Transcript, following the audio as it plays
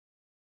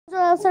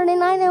Saturday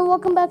night, and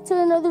welcome back to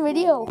another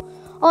video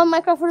on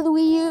Minecraft for the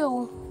Wii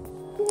U.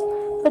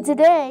 But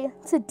today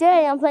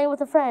I'm playing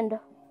with a friend.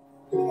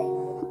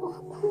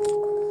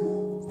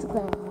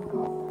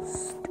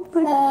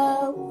 Stupid.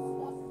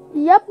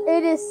 Yep,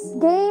 it is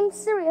Game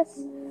Serious.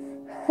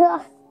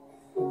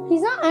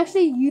 He's not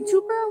actually a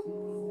YouTuber,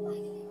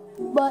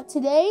 but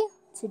today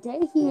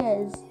he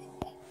is.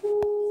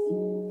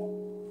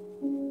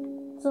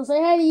 So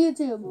say hi to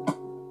YouTube.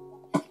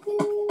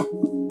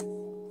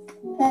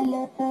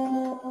 Hello.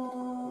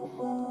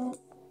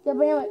 Yeah,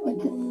 but anyway,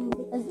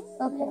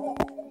 okay.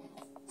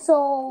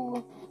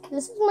 So,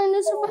 this is my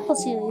new survival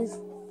series.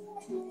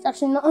 It's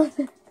actually not.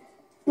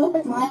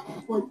 Look, my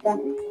wood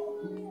diamond.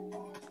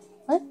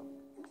 What?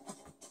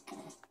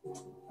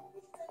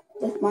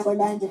 Look, my wood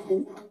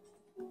diamond.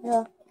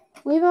 Yeah.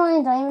 We have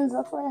only diamonds,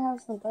 that's why I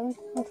have some diamonds.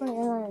 I'm trying to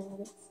iron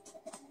nuggets.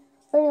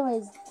 But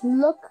anyways,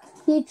 look.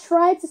 He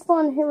tried to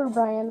spawn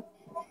Herobrine.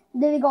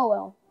 Did it go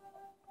well?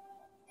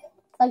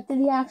 Like, did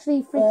he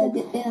actually freaking...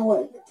 It didn't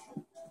work.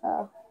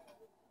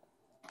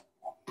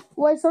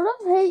 Well, I sort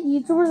of hate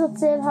YouTubers that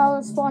say how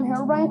to spawn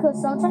Herobrine, because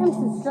sometimes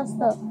it's just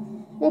a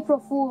April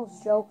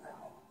Fool's joke.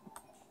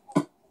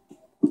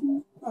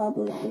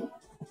 Probably.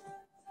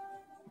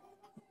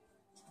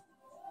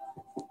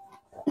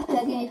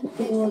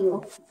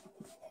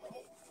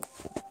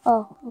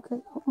 Oh,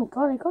 okay. Oh my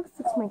god, I gotta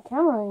fix my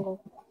camera angle.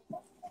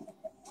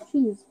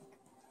 Jeez.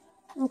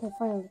 Okay,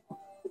 finally.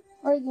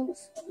 Alright,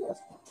 games.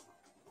 Yes.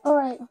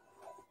 Alright.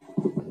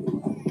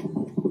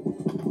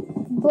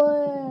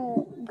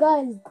 But,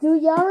 guys, do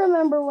y'all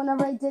remember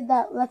whenever I did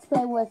that Let's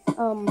Play with,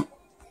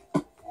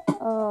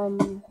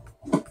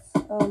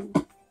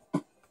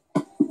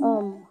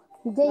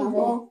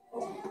 David?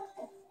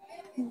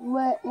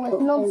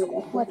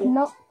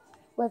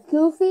 With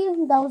Goofy?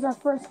 That was our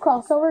first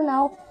crossover.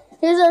 Now,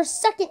 here's our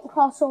second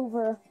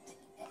crossover.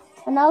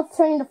 And now it's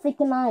turning to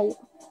freaking night.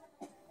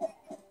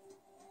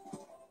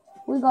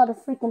 We gotta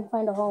freaking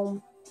find a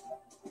home.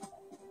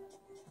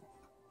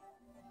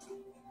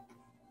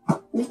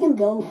 We can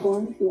build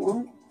one if you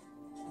want.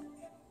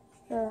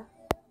 Sure.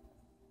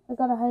 I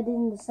gotta hide it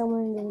in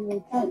somewhere in the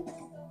village.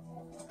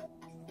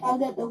 I'll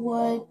get the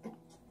wood.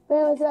 But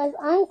anyways, guys,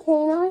 I'm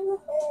Canine.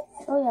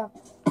 Oh, yeah.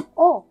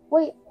 Oh,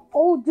 wait.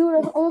 Oh, dude, I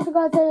almost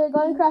forgot to tell you, I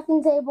got a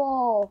crafting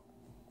table.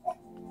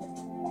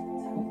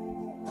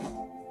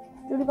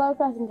 Dude, I got a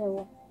crafting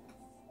table.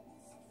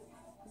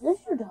 Is this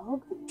your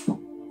dog?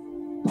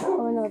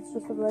 Oh, no, it's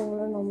just a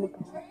regular normal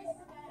dog.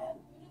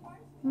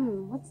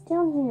 What's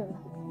down here?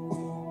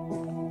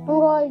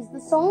 Oh, guys, the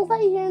songs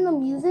that you hear in the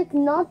music,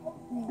 not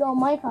the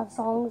Minecraft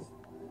songs,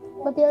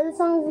 but the other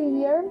songs you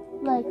hear,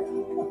 like,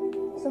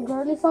 some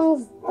girly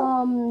songs,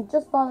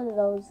 just bother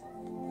those.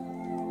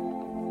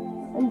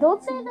 And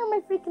don't say they're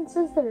my freaking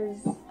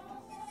sisters.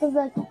 Because,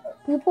 like,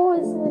 people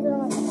always say they're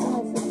my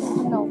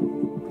sisters. No,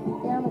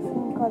 they're my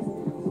freaking cousins.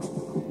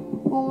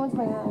 Well, one's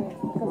my aunt,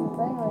 cousin.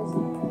 But anyways,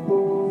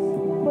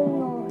 put a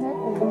little hit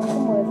and do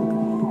some wood.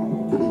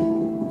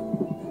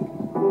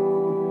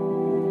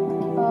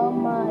 Oh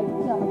my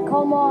god,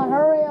 come on,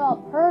 hurry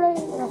up, hurry.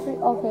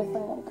 Okay,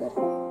 fine, good.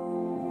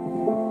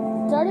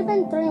 It's already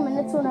been 3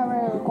 minutes whenever I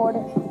record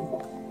it.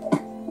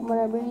 When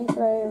I really try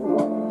to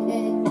record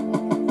it.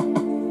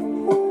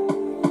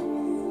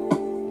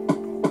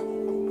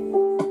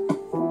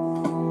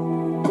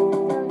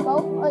 There we go.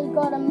 Oh, you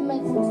gotta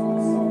make some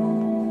sticks.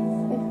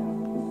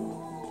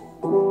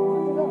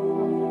 Where'd you go?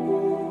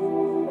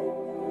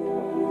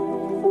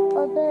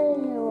 Oh, there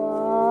you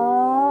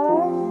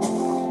are.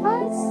 I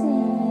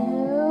see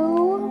you.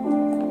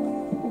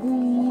 Do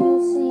you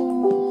see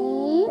me?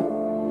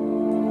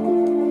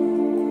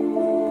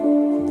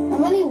 How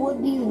many wood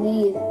do you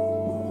need?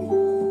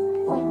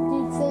 Wait,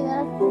 dude, say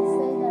that. Please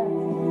say that.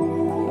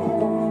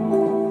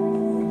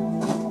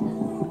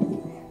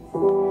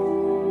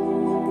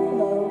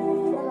 Hello.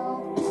 Hello.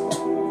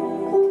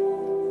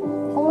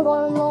 Oh my god,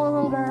 I'm low on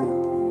hunger.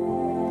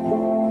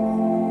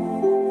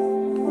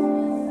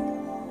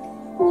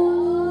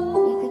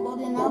 Eat the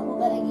golden apple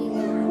that I gave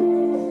you.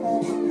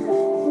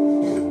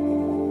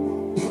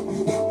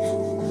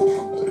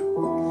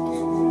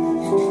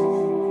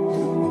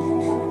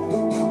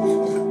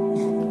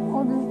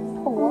 Oh, this is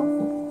a wolf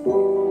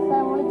that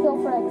I want to kill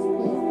for XP.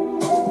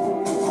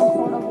 Some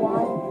sort of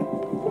why.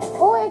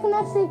 Oh, I can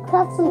actually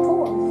craft some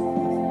tools.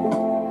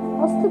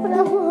 How stupid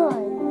am I?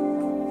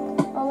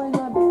 Oh my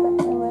god, but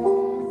anyways,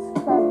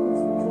 crafting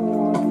some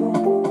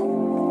tools.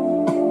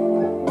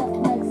 That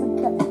makes it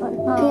get fun.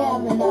 We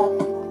have enough.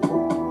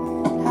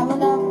 Have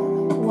enough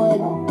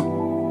wood.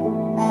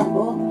 I have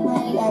oak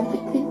plank. I have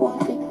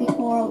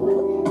 64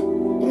 wood.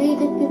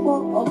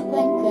 364 oak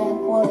plank and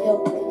 40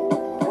 oak plank.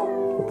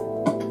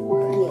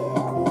 Yeah.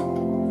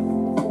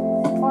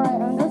 Alright,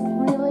 I'm just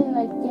really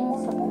like getting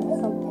some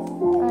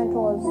iron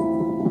tools.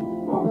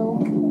 Boom,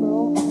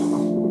 boom.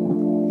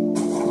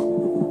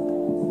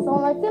 So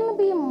I'm like gonna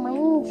be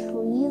mining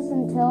trees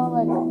until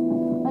like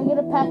I get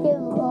a packet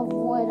of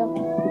wood.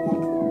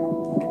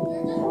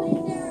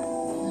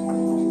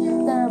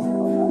 There we go.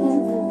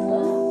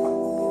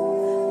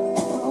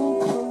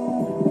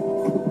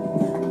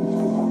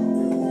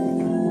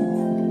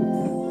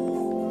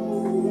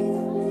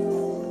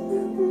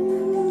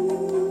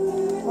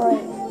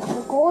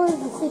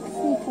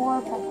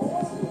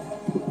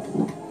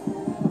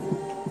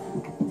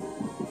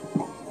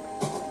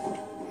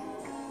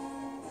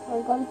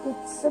 Gotta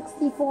get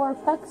 64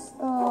 packs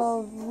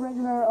of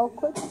regular oak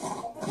wood.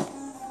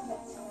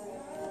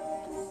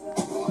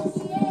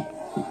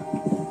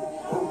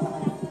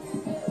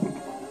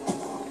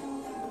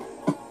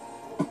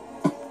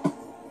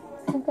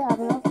 Okay, I have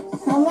enough.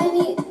 How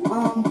many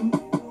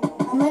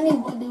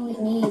wood do we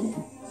need?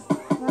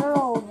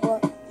 No,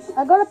 but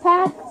I got a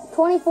pack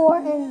 24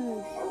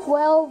 and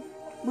 12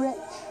 rich.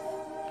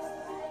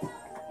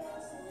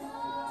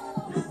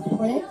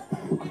 Brick?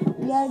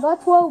 Yeah, I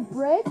got 12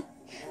 brick,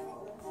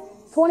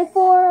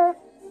 24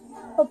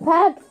 a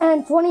pack,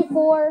 and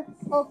 24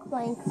 oak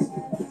planks.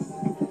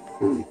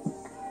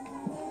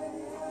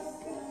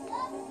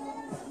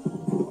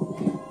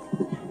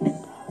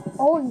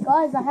 Oh, and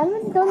guys, I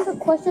haven't done the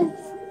questions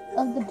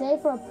of the day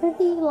for a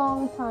pretty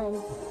long time.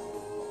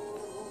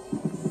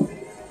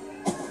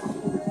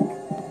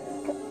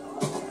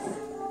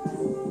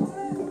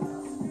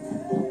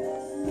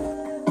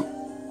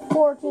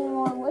 More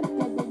wood.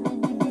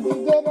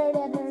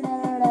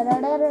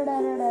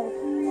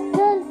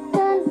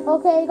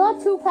 Okay, I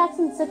got 2 packs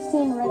and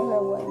 16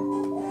 regular wood.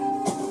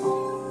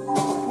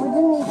 We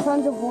didn't need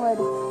tons of wood.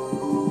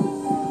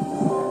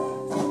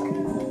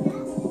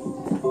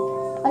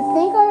 I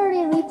think I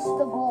already reached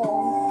the goal.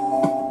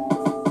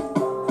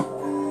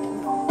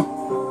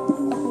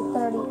 Okay,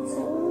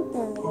 32.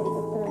 Then we'll go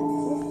to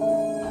 32.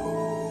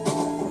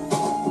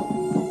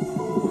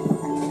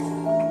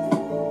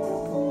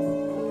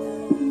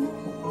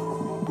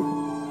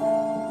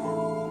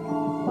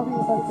 Okay, we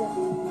got this.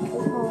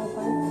 This one was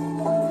fine.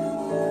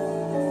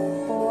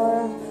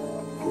 4.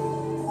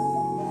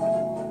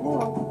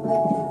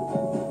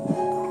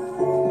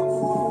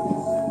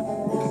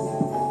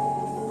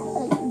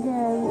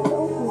 Again,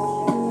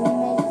 which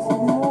makes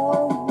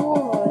more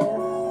wood.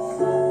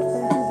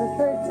 This is a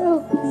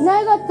 32. Now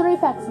I got 3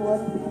 packs of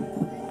wood.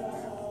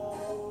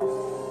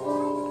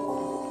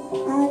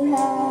 I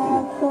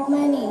have so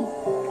many.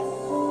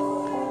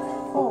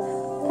 Oh,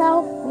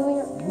 cow, give me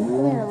your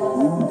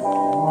food.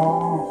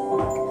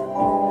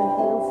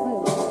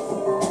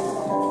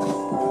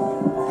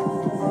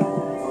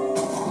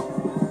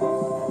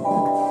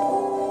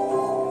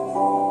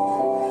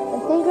 I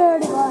think I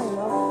already got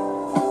enough.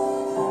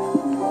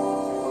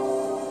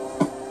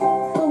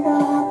 So got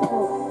an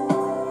apple.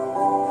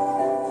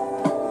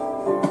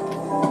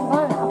 You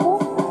got an apple?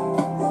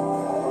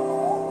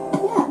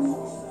 Yeah.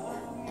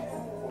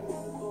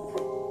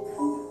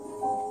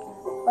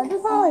 I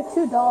just found like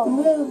 2 dogs. I'm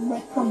gonna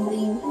break some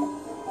leaves.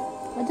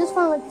 I just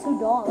found like 2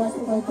 dogs. That's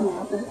like an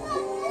apple.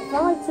 I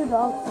found like 2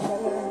 dogs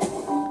together.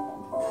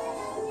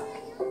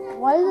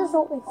 Why is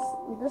there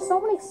there's so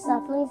many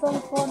saplings on the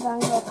floor that I'm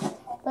gonna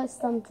place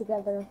them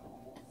together.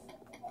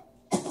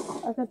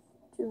 I could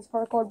choose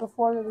parkour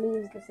before the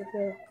leaves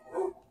disappear.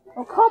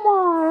 Oh, come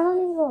on! I don't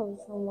need to go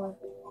somewhere.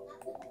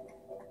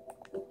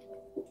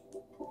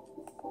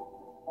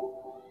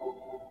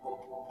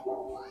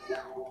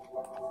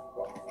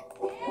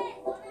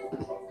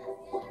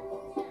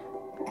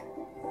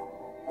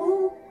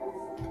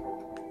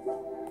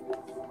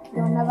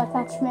 You'll never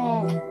catch me.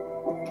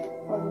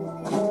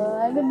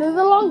 I can do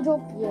the long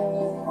jump. Yeah.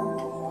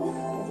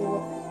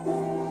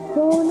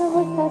 You'll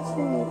never catch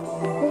me.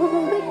 You'll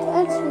never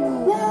catch me.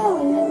 No, I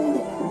never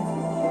did.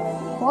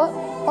 What?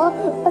 Oh,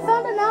 I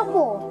found an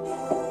apple.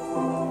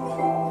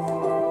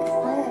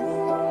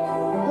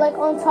 Like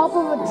on top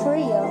of a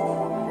tree.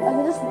 Like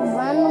it just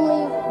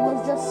randomly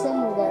was just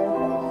sitting there.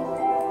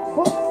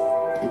 Whoop.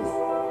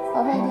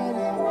 Oh, hey, dude.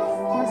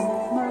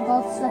 We're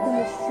both stuck in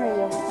this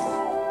tree.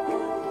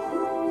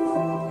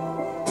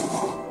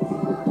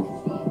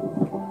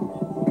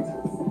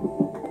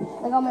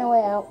 I got my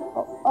way out.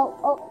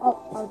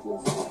 Oh,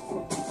 jeez.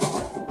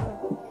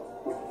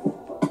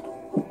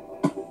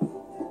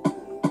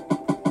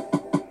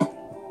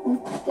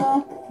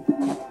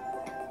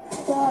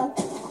 Stuck.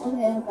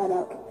 Okay, I got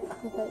out.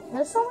 Okay,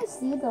 there's so many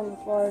seeds on the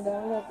floor that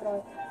I'm gonna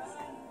throw.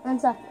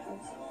 And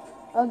saplings.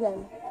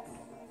 Again.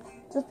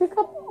 Just pick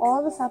up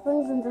all the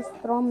saplings and just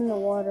throw them in the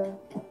water.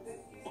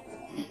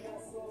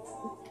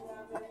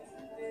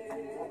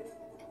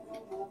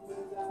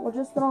 We'll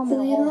just throw them So in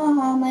the you water.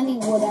 know how many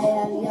wood I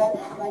have? You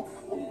have like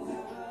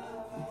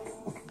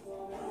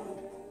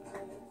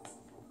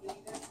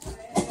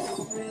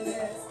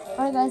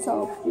Alright guys,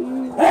 so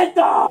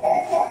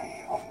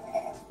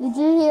did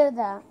you hear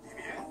that?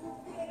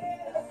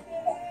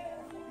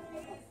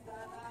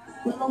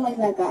 we don't like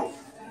that guy.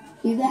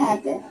 He's a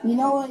hacker. You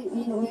know what?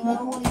 You know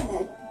what he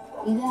said.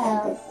 He's a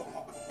hacker.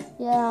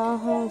 Yeah, I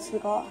almost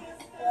forgot.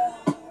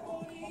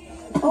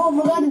 Oh, I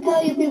forgot to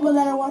tell you people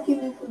that are watching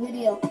this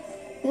video.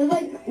 There's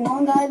like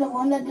one guy, the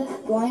one that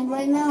just joined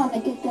right now, and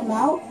I kicked him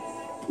out.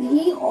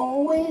 He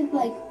always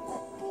like,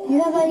 he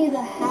says that he's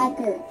a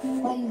hacker,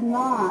 but he's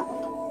not.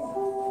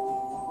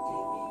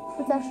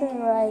 That's actually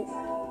right.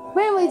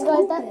 But anyways,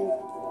 guys, that He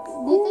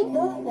do you think?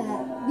 does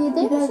that. Do you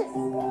think? Because he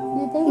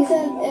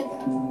said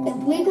if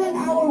we turn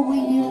our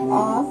Wii U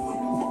off,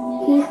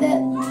 he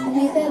said that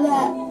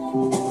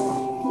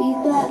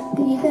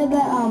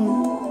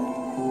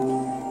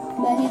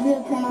that he's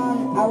gonna turn on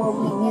our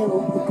Wii U.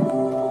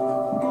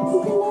 Who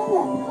can know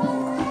that?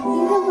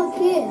 He's just a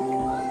kid.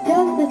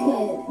 Just a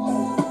kid.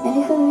 And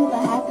he says he's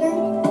a hacker?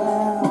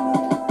 Wow.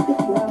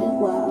 Just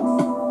wow.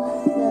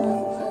 Yeah.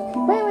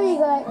 Wait, you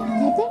guys. Do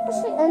you think we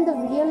should end the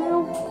video now?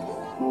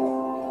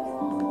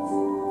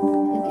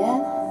 I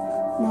guess.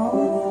 No.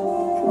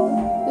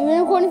 We've been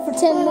recording for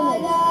 10 Bye,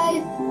 minutes.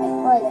 guys.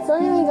 Alright, so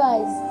anyway,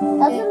 guys,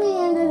 that's the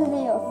end of the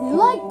video. If you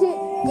liked it,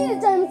 get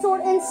a diamond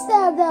sword and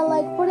stab that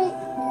like button.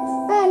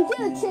 And get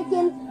a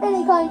chicken,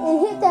 any kind, and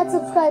hit that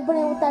subscribe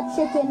button with that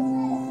chicken.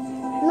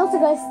 And also,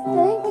 guys,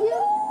 thank you.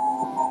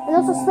 And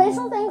also,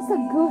 special thanks to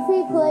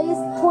Goofy Plays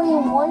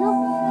 21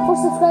 for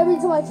subscribing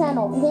to my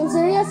channel. Game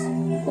serious?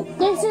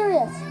 Game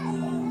serious.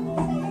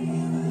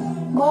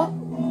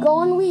 Go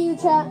on Wii U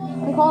chat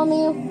and call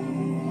me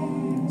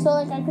so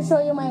like I can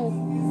show you my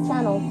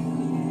channel.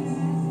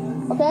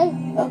 Okay?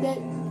 Okay.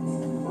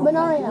 But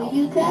not right now. Will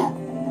you chat?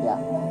 Yeah.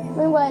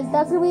 Anyways,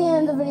 that's gonna be the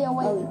end of the video.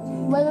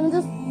 Wait, let me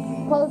just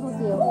pose with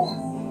you.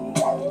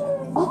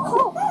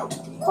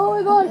 Oh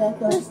my god!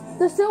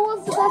 There's still one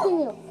attacking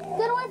you.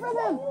 Get away from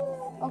him.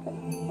 Okay.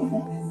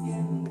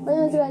 But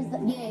anyways, guys,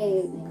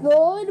 Yay.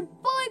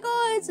 goodbye,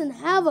 guys, and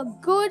have a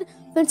good,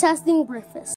 fantastic breakfast.